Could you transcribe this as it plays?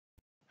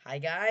Hi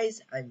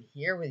guys, I'm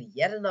here with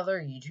yet another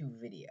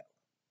YouTube video.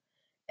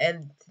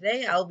 And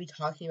today I'll be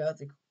talking about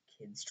the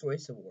Kids'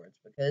 Choice Awards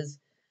because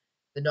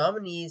the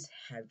nominees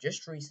have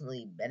just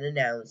recently been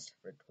announced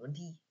for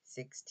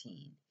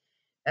 2016.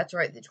 That's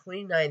right, the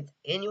 29th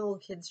Annual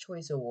Kids'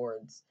 Choice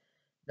Awards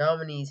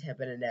nominees have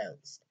been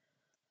announced.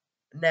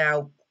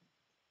 Now,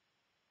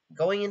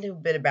 going into a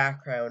bit of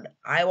background,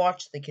 I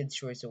watch the Kids'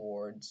 Choice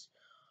Awards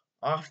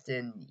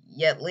often,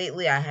 yet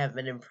lately I haven't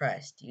been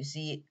impressed. You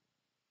see,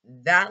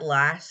 that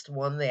last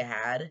one they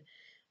had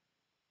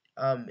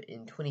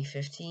in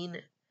 2015,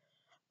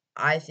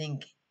 I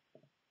think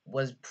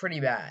was pretty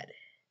bad.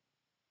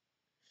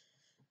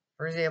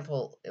 For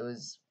example, it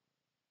was,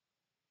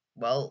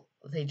 well,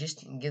 they just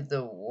didn't give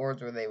the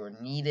awards where they were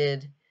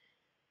needed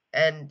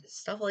and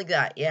stuff like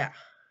that, yeah.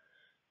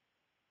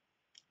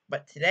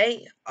 But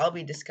today I'll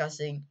be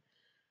discussing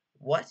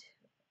what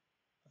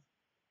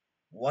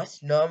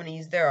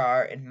nominees there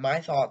are and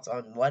my thoughts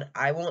on what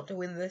I want to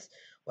win this,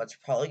 what's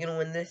probably going to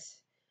win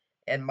this,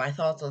 and my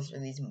thoughts on some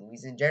of these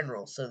movies in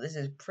general. So this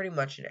is pretty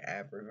much an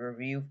average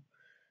review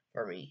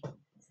for me.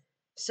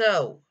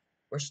 So,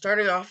 we're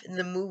starting off in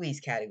the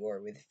movies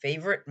category with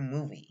favorite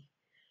movie.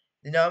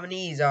 The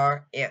nominees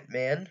are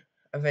Ant-Man,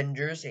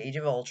 Avengers: Age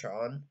of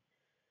Ultron,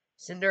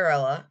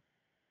 Cinderella,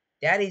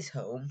 Daddy's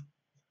Home,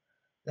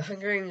 The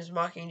Hunger Games: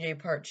 Mockingjay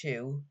Part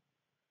 2,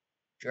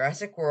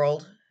 Jurassic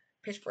World,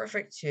 Pitch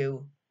Perfect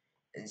 2,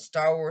 and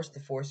Star Wars: The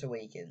Force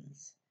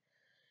Awakens.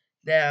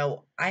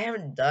 Now, I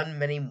haven't done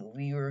many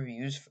movie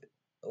reviews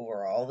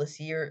overall this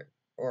year,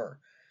 or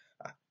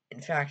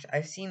in fact,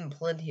 I've seen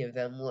plenty of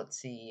them. Let's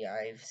see,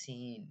 I've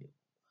seen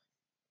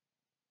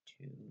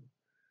 2,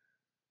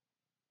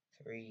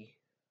 3,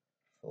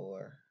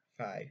 4,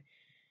 5.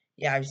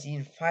 Yeah, I've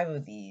seen 5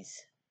 of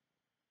these.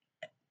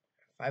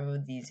 5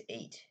 of these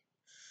 8.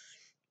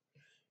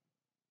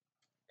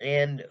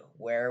 And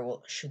where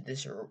should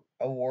this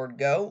award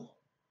go?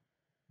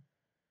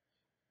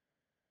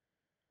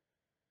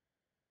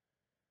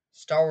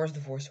 Star Wars: The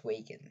Force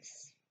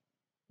Awakens.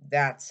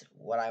 That's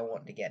what I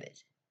want to get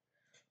it.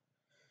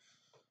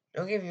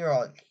 Don't get me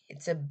wrong,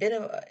 it's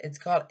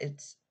got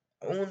its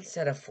own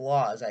set of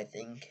flaws, I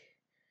think,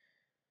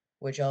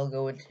 which I'll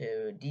go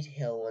into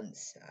detail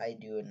once I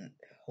do a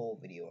whole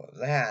video on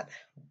that.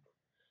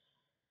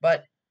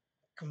 But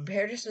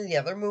compared to some of the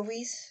other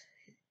movies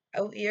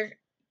out here,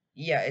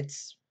 yeah,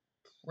 it's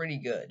pretty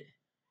good.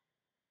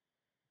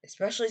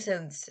 Especially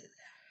since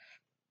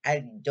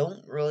I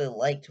don't really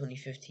like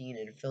 2015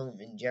 in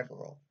film in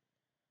general.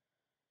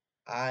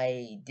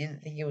 I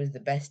didn't think it was the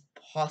best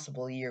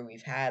possible year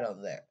we've had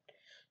on there.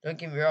 Don't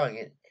get me wrong,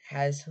 it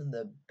has some of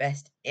the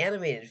best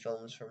animated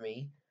films for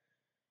me,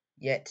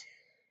 yet,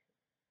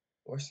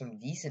 or some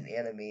decent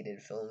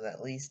animated films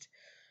at least,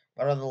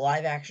 but on the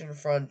live action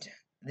front,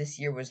 this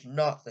year was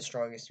not the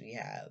strongest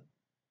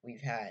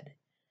we've had.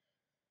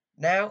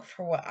 Now,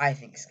 for what I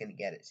think is going to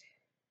get it.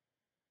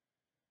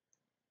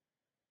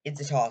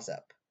 It's a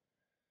toss-up.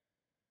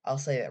 I'll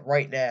say that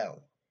right now.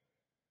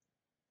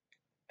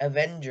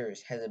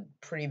 Avengers has a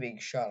pretty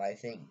big shot, I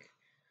think.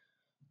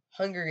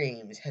 Hunger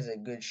Games has a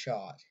good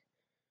shot.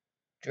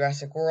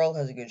 Jurassic World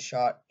has a good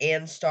shot,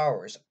 and Star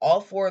Wars. All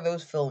 4 of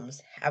those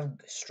films have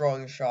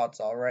strong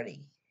shots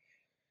already.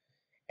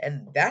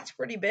 And that's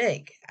pretty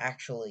big,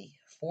 actually.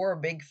 4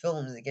 big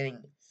films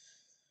getting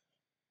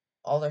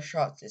all their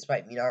shots,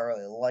 despite me not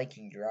really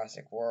liking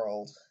Jurassic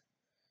World.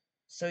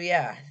 So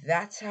yeah,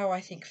 that's how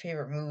I think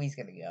favorite movie's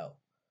gonna go.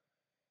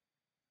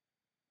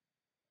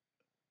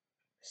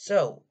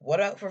 So, what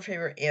about for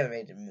favorite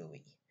animated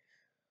movie?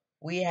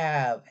 We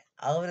have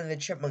Alvin and the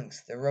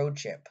Chipmunks, The Road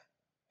Trip,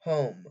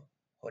 Home,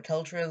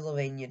 Hotel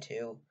Transylvania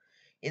 2,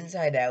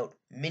 Inside Out,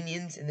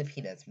 Minions, and the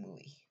Peanuts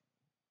movie.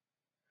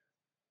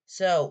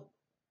 So,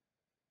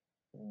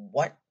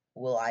 what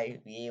will I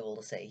be able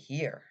to say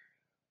here?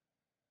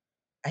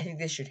 I think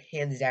this should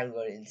hands down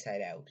go to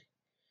Inside Out,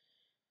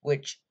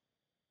 which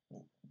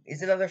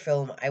is another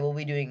film I will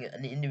be doing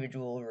an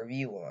individual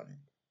review on.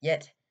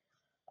 Yet,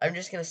 I'm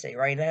just going to say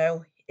right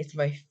now, it's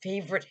my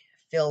favorite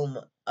film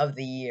of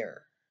the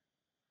year.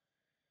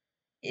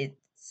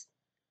 It's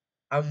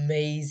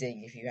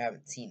amazing if you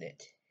haven't seen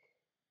it.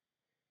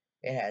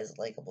 It has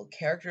likable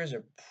characters,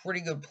 a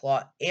pretty good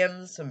plot,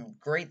 and some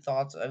great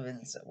thoughts of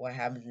what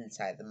happens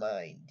inside the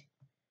mind.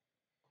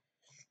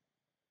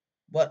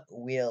 What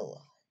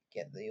will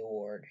get the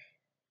award?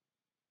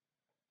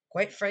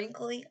 Quite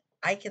frankly,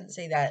 I can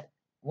say that,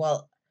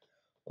 well,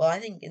 I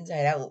think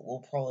Inside Out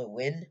will probably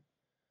win.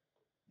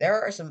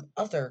 There are some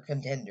other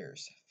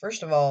contenders.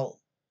 First of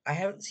all, I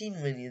haven't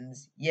seen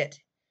Minions, yet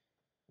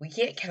we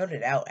can't count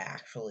it out,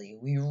 actually.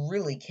 We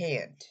really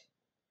can't.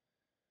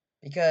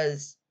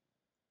 Because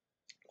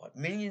what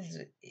Minions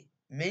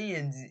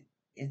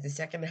is the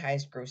second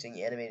highest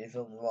grossing animated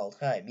film of all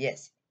time.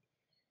 Yes.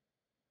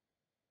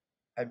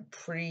 I'm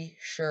pretty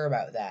sure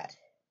about that.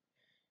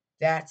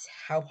 That's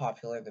how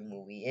popular the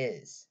movie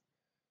is.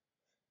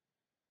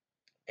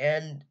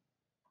 And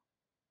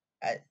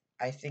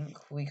I think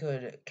we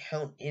could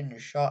count in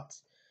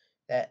shots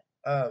that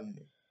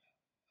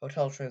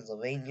Hotel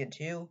Transylvania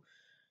 2,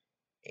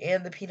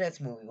 and the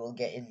Peanuts movie will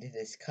get into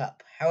this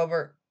cup.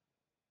 However,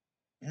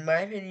 in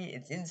my opinion,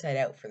 it's Inside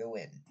Out for the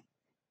win.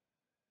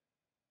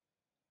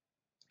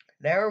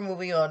 Now we're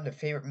moving on to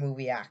favorite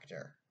movie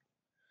actor.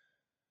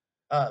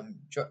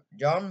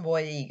 John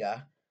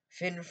Boyega,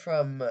 Finn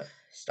from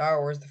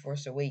Star Wars: The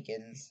Force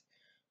Awakens,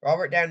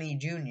 Robert Downey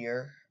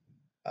Jr.,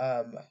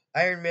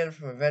 Iron Man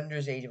from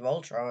Avengers: Age of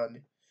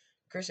Ultron,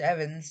 Chris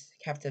Evans,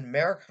 Captain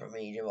America from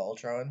Age of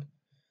Ultron,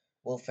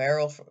 Will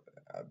Ferrell,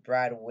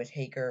 Brad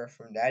Whittaker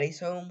from Daddy's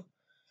Home,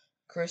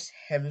 Chris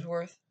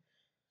Hemsworth,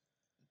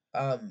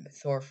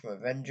 Thor from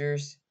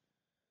Avengers,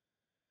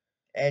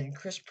 and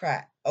Chris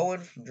Pratt,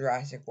 Owen from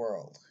Jurassic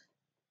World.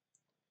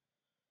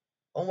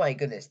 Oh my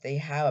goodness, they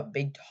have a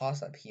big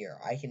toss-up here.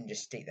 I can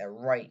just state that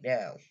right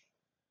now.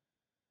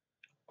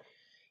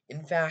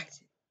 In fact,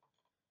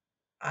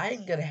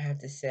 I'm gonna have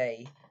to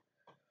say,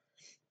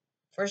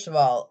 first of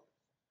all,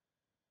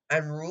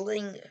 I'm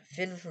ruling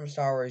Finn from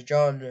Star Wars,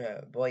 John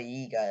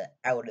Boyega,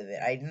 out of it.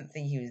 I didn't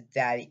think he was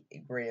that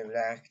great of an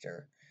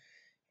actor.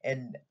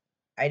 And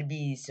I'd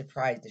be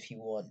surprised if he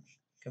won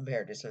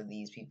compared to some of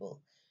these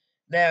people.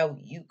 Now,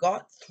 you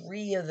got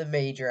 3 of the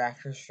major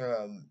actors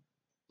from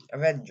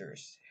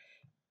Avengers.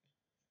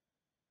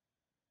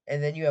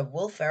 And then you have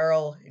Will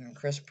Ferrell and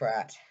Chris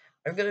Pratt.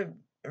 I'm gonna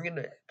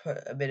put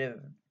a bit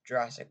of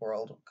Jurassic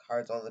World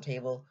cards on the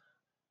table.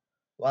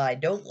 While I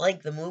don't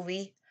like the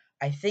movie,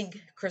 I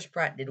think Chris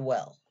Pratt did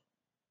well.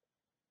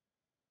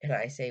 And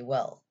I say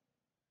well.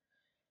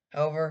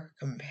 However,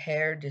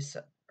 compared to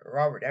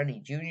Robert Downey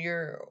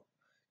Jr.,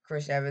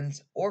 Chris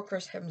Evans, or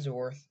Chris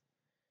Hemsworth,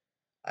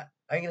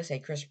 I'm gonna say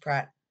Chris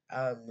Pratt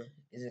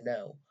is a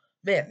no.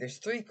 Man, there's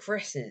 3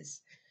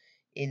 Chris's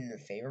in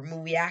favorite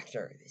movie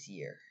actor this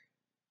year.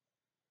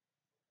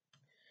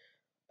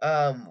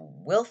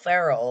 Will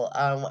Ferrell,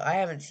 I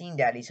haven't seen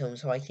Daddy's Home,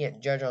 so I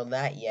can't judge on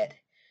that yet.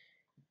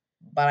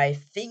 But I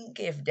think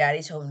if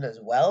Daddy's Home does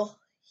well,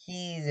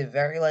 he's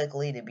very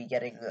likely to be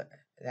getting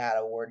that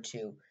award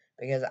too,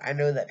 because I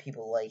know that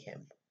people like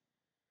him.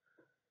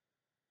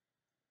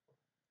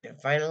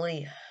 And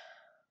finally,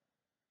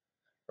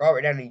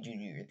 Robert Downey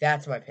Jr.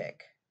 That's my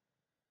pick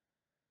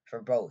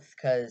for both,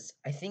 because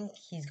I think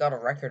he's got a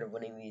record of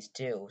winning these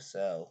too.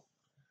 So,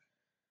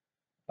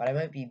 but I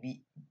might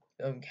be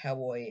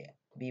Cowboy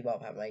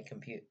Bebop at my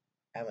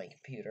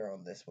computer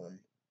on this one.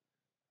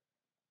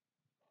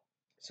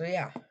 So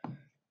yeah.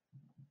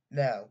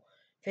 Now,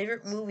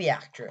 favorite movie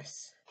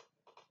actress: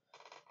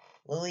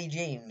 Lily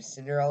James,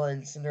 Cinderella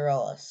and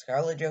Cinderella,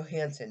 Scarlett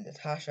Johansson,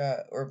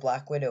 Natasha or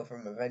Black Widow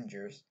from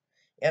Avengers,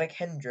 Anna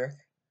Kendrick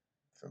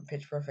from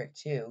Pitch Perfect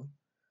 2,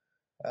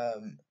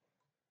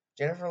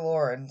 Jennifer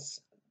Lawrence,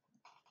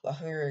 The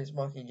Hunger Games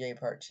Mockingjay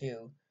Part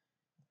 2,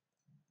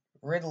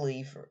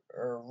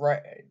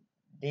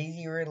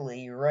 Daisy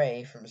Ridley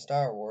Ray from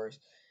Star Wars,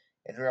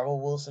 and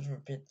Rebel Wilson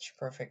from Pitch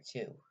Perfect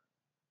 2.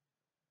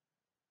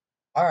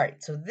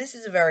 Alright, so this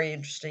is a very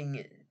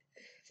interesting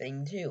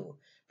thing too,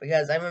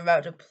 because I'm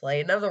about to play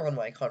another one of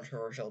my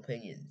controversial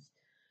opinions.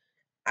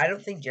 I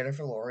don't think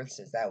Jennifer Lawrence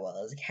does that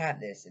well as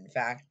Katniss. In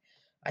fact,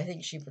 I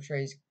think she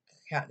portrays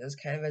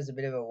Katniss kind of as a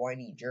bit of a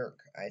whiny jerk,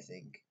 I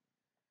think.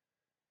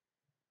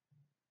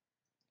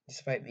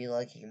 Despite me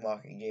liking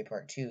Mockingjay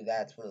Part 2,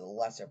 that's one of the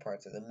lesser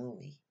parts of the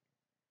movie.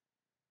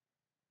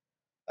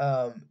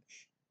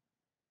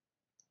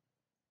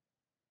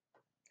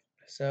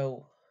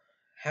 So,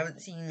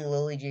 haven't seen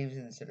Lily James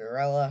and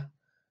Cinderella.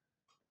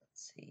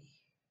 Let's see.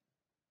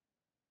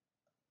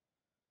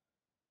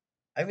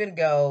 I'm gonna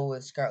go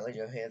with Scarlett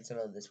Johansson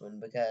on this one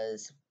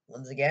because,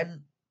 once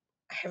again,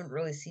 I haven't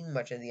really seen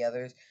much of the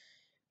others.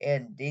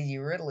 And Daisy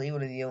Ridley,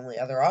 one of the only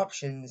other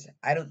options,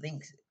 I don't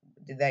think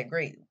did that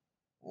great.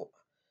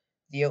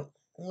 The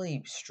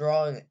only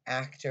strong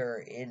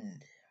actor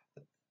in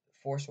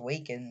Force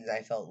Awakens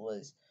I felt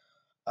was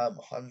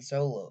Han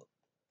Solo,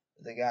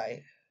 the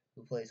guy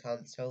who plays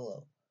Han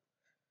Solo.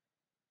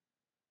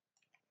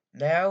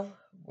 Now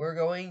we're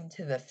going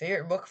to the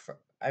favorite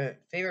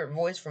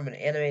voice from an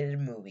animated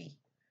movie.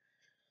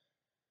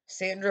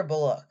 Sandra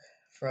Bullock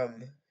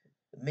from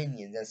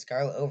Minions as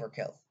Scarlet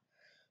Overkill.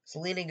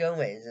 Selena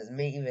Gomez as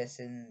Mavis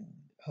in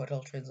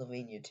Hotel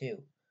Transylvania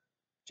 2.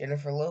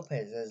 Jennifer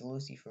Lopez as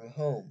Lucy from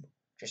Home.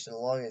 Justin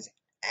Long as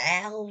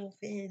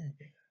Alvin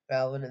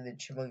and the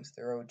Chipmunks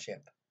The Road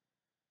Trip.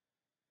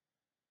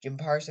 Jim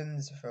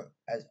Parsons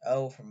as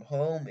O from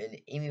Home,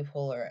 and Amy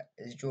Poehler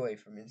as Joy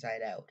from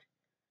Inside Out.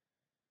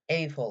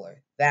 Amy Poehler,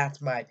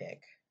 that's my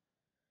pick.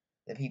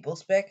 The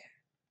people's pick?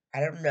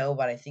 I don't know,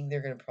 but I think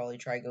they're going to probably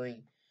try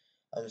going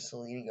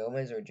Selena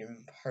Gomez or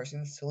Jim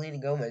Parsons. Selena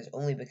Gomez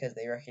only because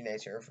they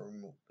recognize her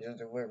from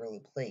Wizards of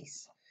Waverly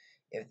Place,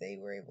 if they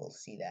were able to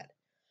see that.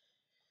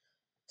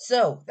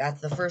 So,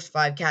 that's the first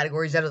 5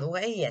 categories out of the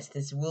way. Yes,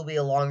 this will be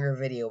a longer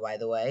video, by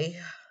the way.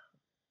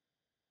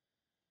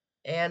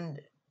 And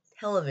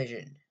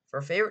television.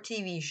 For favorite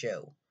TV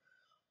show: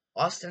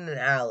 Austin and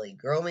Ally,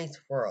 Girl Meets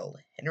World,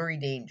 Henry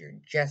Danger,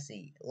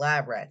 Jessie,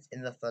 Lab Rats,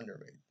 and The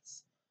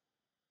Thundermans.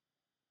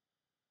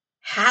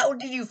 How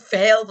did you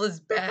fail this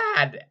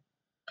bad?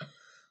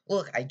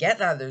 Look, I get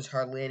that there's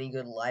hardly any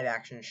good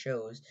live-action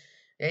shows.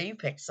 Yeah, you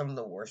picked some of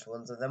the worst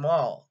ones of them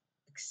all.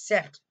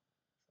 Except,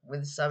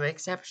 with some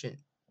exceptions.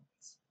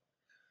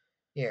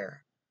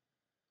 Here.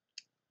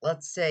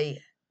 Let's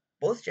say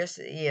both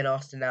Jesse and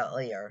Austin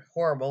Alley are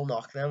horrible,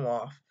 knock them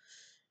off.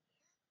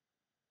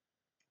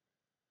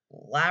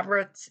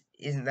 Labyrinth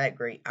isn't that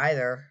great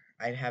either.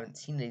 I haven't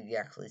seen it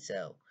exactly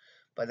so,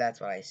 but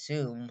that's what I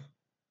assume.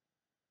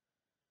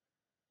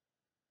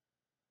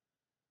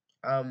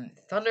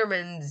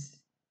 Thunderman's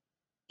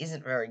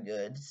isn't very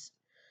good.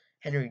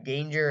 Henry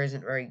Danger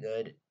isn't very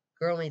good.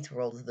 Girl Meets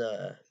World's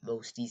the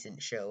most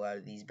decent show out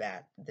of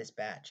this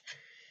batch,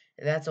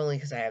 and that's only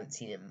because I haven't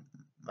seen it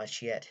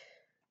much yet.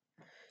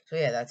 So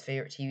yeah, that's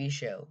favorite TV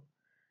show.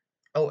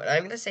 Oh, and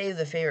I'm gonna save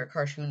the favorite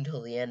cartoon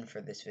till the end for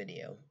this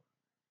video.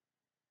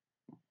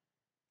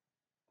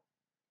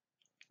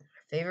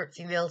 Favorite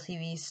female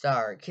TV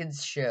star,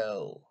 kids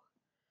show.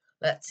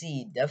 Let's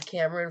see, Dove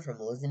Cameron from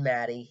Liz and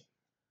Maddie.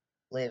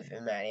 Liv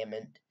and Maddie, I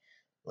meant.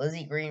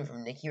 Lizzie Green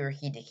from Nicky,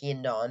 Ricky, Dicky,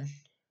 and Dawn.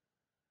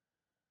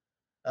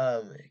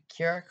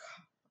 Kira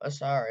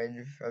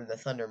Asarin from The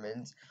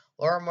Thundermans.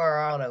 Laura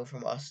Marano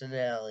from Austin and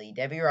Ellie.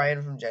 Debbie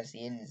Ryan from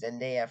Jessie, and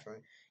Zendaya from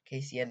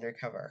KCA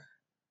Undercover.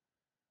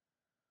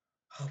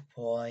 Oh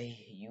boy,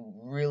 you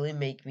really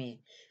make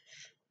me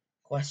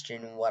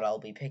question what I'll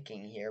be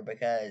picking here,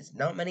 because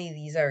not many of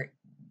these are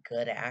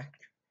good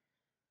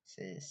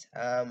actresses.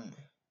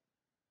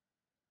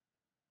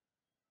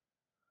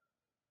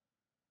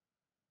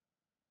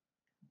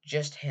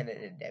 Just Hannah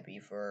and Debbie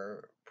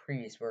for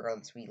previous work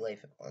on Sweet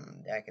Life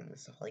on Deck and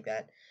stuff like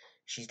that.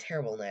 She's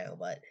terrible now,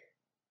 but...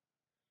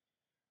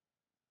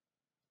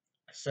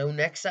 So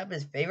next up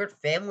is favorite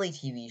family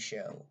TV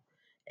show.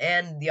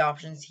 And the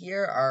options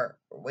here are...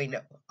 Wait,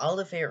 no. I'll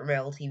do favorite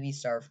male TV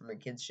star from a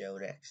kids show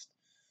next.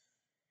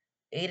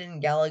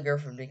 Aidan Gallagher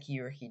from Nicky,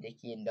 Ricky,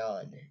 Dicky, and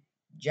Dawn.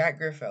 Jack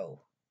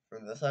Griffo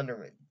from The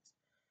Thundermans.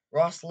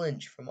 Ross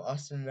Lynch from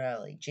Austin and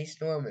Alley. Chase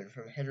Norman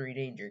from Henry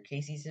Danger.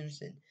 Casey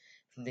Simpson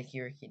from Nicky,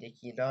 Ricky,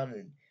 Dicky, and Dawn.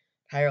 And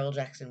Tyrell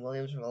Jackson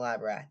Williams from the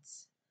Lab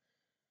Rats.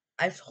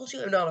 I've told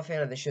you I'm not a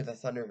fan of the show The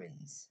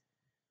Thundermans.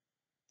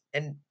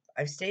 And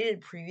I've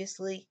stated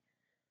previously,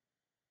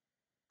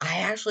 I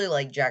actually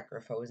like Jack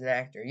Griffo as an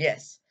actor.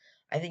 Yes,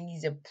 I think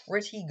he's a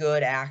pretty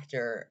good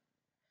actor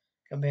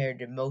compared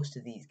to most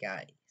of these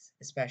guys,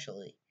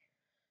 especially.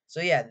 So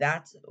yeah,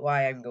 that's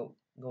why I'm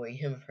going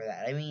him for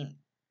that. I mean,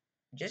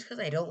 just because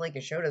I don't like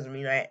a show doesn't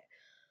mean I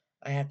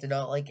have to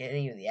not like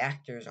any of the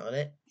actors on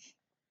it.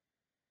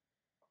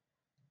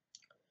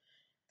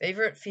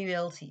 Favorite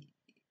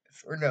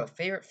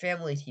favorite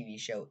family TV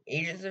show: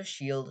 Agents of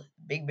S.H.I.E.L.D.,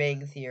 Big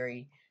Bang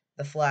Theory,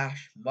 The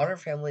Flash, Modern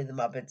Family, The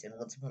Muppets, and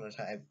Once Upon a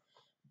Time.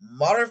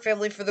 Modern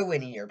Family for the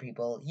win here,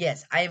 people.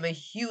 Yes, I am a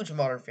huge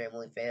Modern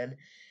Family fan,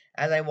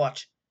 as I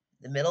watch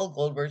The Middle,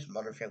 Goldbergs,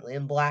 Modern Family,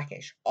 and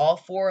Blackish. All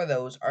four of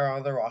those are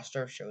on the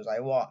roster of shows I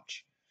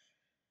watch.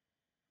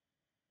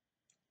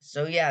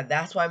 So yeah,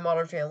 that's why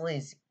Modern Family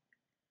is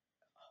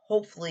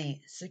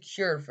hopefully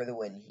secured for the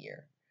win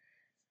here.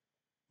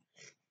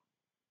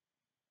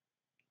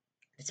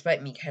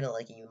 Despite me kind of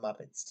liking the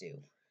Muppets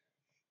too.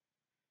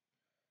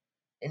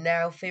 And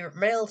now, favorite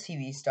male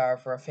TV star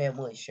for a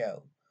family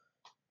show: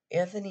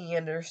 Anthony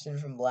Anderson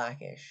from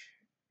Blackish,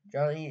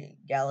 Johnny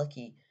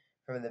Galecki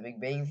from The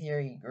Big Bang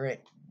Theory, Grant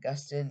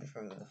Gustin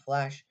from The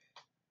Flash,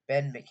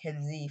 Ben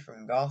McKenzie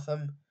from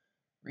Gotham,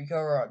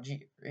 Rico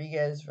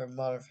Rodriguez from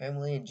Modern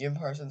Family, and Jim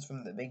Parsons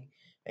from The Big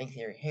Bang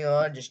Theory. Hang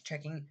on, just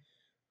checking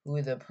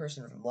who the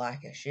person from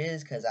Blackish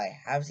is, because I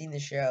have seen the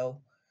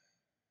show.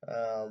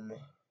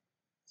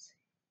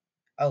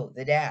 Oh,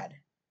 the dad.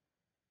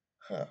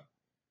 Huh.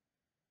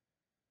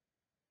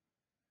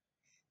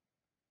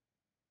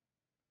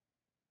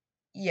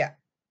 Yeah.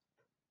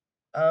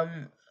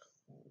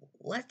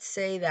 Let's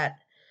say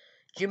that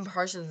Jim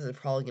Parsons is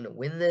probably going to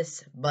win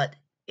this, but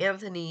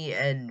Anthony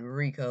and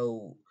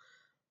Rico,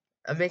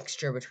 a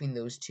mixture between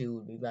those two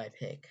would be my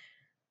pick.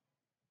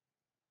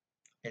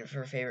 And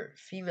for favorite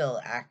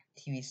female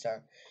TV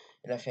star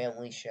in a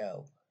family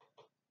show,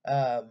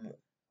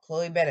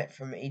 Chloe Bennett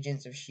from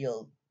Agents of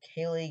S.H.I.E.L.D.,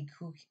 Kaylee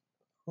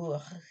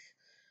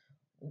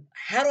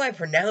how do I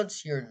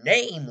pronounce your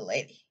name,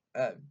 lady?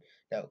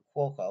 No,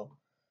 Cuoco.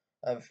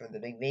 From The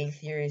Big Bang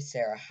Theory,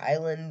 Sarah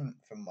Hyland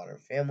from Modern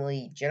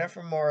Family,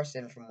 Jennifer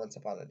Morrison from Once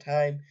Upon a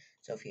Time,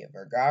 Sofia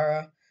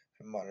Vergara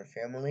from Modern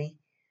Family,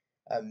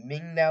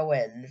 Ming Na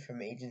Wen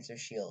from Agents of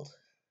S.H.I.E.L.D.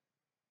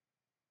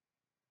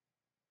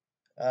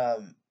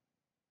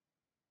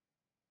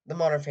 The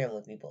Modern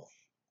Family people.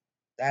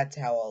 That's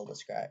how I'll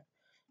describe it.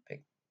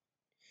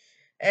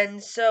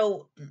 And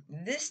so,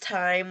 this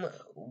time,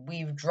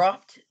 we've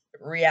dropped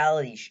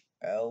reality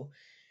show.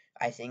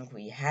 I think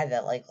we had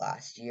that like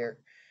last year.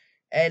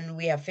 And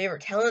we have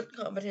favorite talent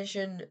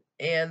competition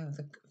and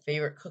the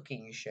favorite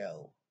cooking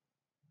show.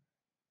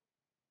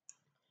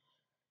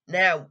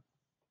 Now,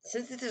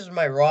 since this is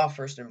my raw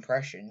first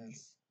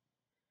impressions,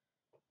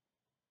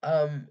 we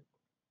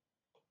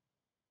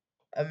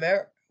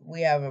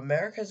have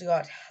America's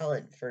Got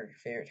Talent for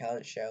favorite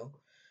talent show,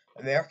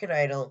 American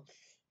Idol,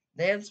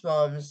 Dance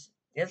Moms,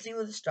 Dancing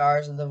with the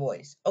Stars, and The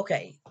Voice.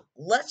 Okay,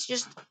 let's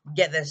just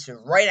get this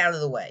right out of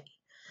the way.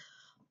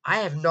 I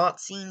have not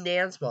seen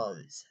Dance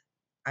Moms.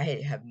 I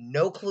have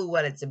no clue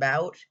what it's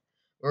about,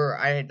 or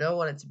I know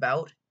what it's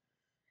about,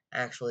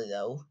 actually,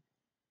 though.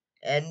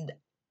 And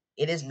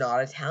it is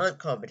not a talent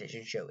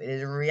competition show. It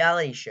is a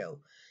reality show.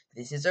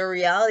 This is a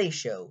reality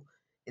show.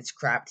 It's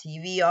crap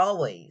TV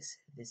always.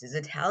 This is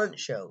a talent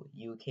show.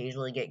 You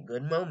occasionally get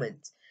good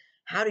moments.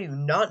 How do you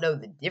not know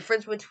the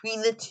difference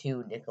between the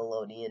two,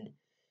 Nickelodeon?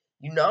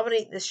 You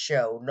nominate this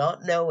show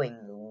not knowing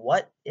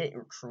what it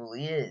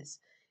truly is.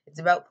 It's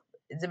about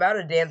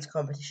a dance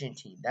competition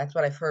team. That's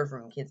what I've heard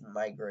from kids in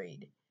my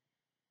grade.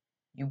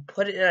 You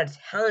put it in a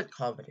talent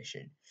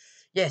competition.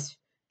 Yes,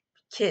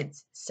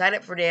 kids, sign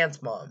up for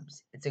Dance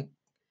Moms. It's a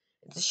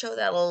show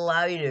that'll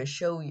allow you to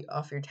show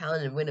off your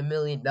talent and win $1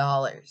 million.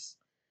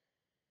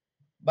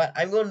 But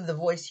I'm going to The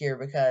Voice here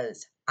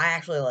because I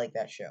actually like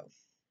that show.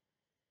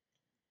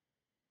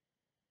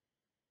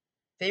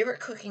 Favorite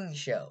cooking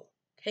show: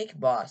 Cake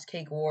Boss,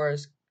 Cake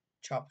Wars,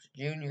 Chopped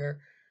Jr.,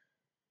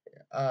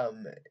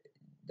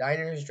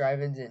 Diners,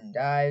 Drive-Ins, and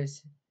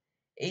Dives,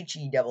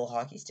 HE Double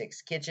Hockey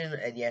Sticks Kitchen,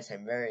 and yes,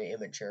 I'm very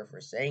immature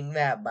for saying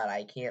that, but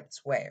I can't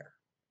swear.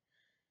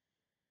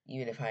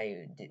 Even if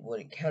I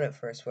wouldn't count it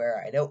for a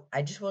swear,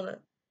 I just want to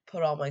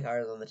put all my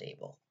cards on the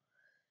table.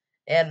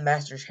 And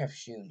MasterChef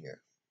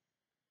Junior.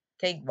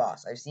 Cake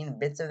Boss. I've seen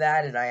bits of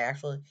that, and I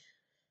actually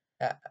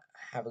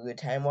have a good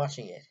time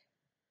watching it.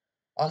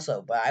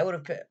 Also, but I would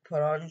have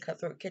put on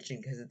Cutthroat Kitchen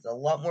because it's a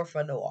lot more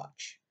fun to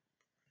watch.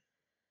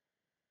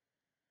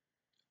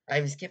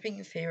 I'm skipping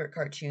a favorite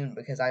cartoon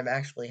because I'm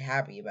actually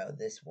happy about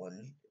this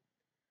one.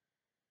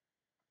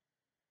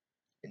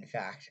 In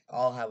fact,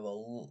 I'll have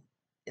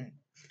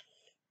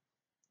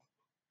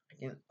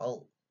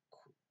I'll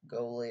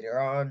go later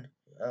on.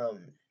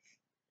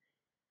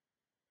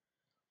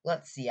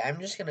 Let's see. I'm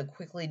just gonna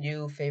quickly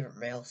do favorite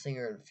male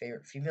singer and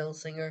favorite female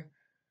singer,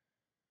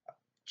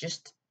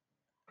 just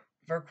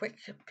for a quick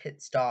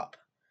pit stop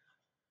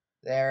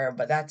there.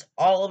 But that's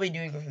all I'll be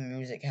doing for the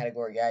music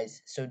category,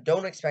 guys. So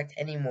don't expect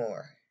any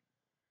more.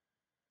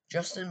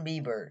 Justin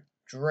Bieber,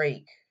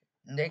 Drake,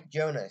 Nick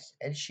Jonas,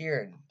 Ed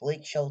Sheeran,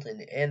 Blake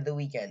Shelton, and The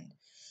Weeknd.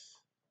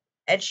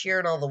 Ed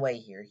Sheeran all the way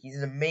here. He's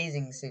an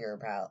amazing singer,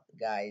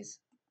 guys.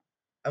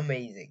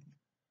 Amazing.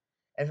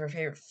 And for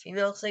favorite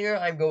female singer,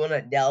 I'm going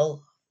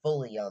Adele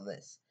fully on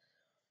this.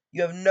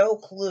 You have no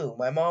clue.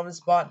 My mom has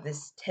bought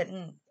this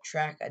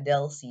 10-track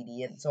Adele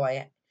CD, and so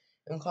I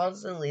am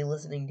constantly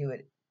listening to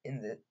it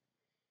in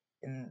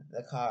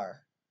the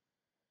car.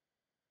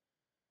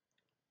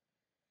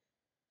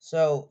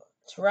 So,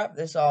 to wrap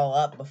this all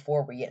up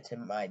before we get to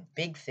my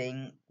big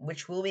thing,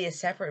 which will be a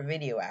separate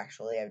video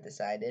actually, I've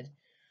decided,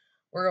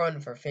 we're going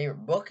for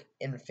favorite book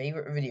and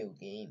favorite video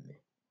game.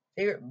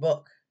 Favorite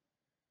book.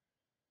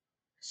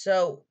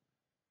 So,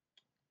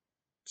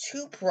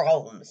 two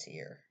problems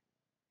here.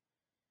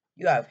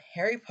 You have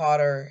Harry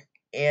Potter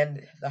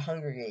and The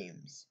Hunger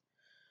Games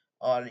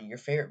on your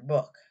favorite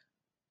book.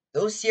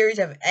 Those series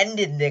have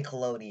ended,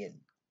 Nickelodeon.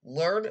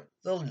 Learn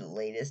the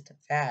latest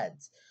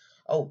fads.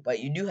 Oh, but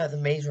you do have the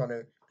Maze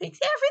Runner. Makes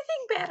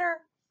everything better.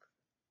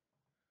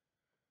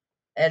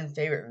 And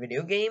favorite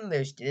video game,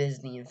 there's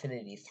Disney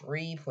Infinity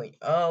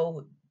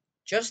 3.0,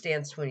 Just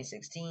Dance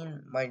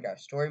 2016, Minecraft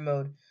Story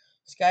Mode,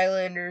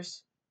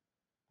 Skylanders,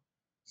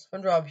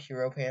 SpongeBob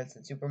Hero Pants,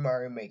 and Super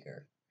Mario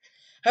Maker.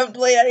 Haven't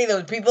played any of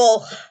those,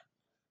 people!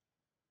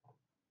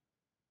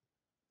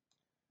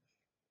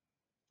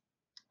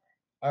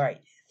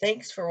 Alright,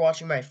 thanks for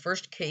watching my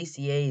first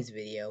KCA's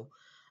video,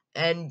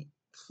 and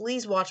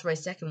please watch my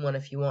second one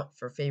if you want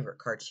for favorite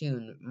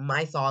cartoon,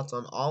 my thoughts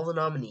on all the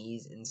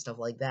nominees and stuff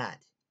like that.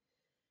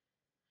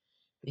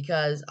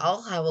 Because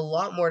I'll have a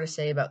lot more to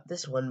say about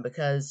this one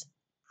because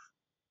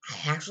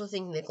I actually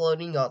think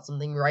Nickelodeon got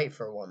something right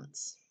for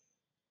once.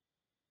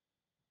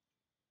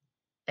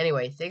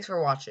 Anyway, thanks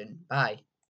for watching. Bye.